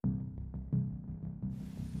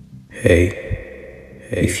Hey,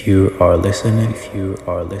 if you are listening,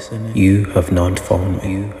 you have not found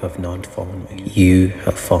me. You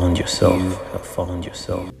have found yourself.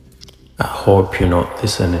 I hope you're not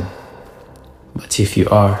listening, but if you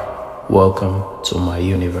are, welcome to my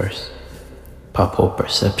universe. Papo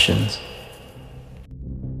Perceptions.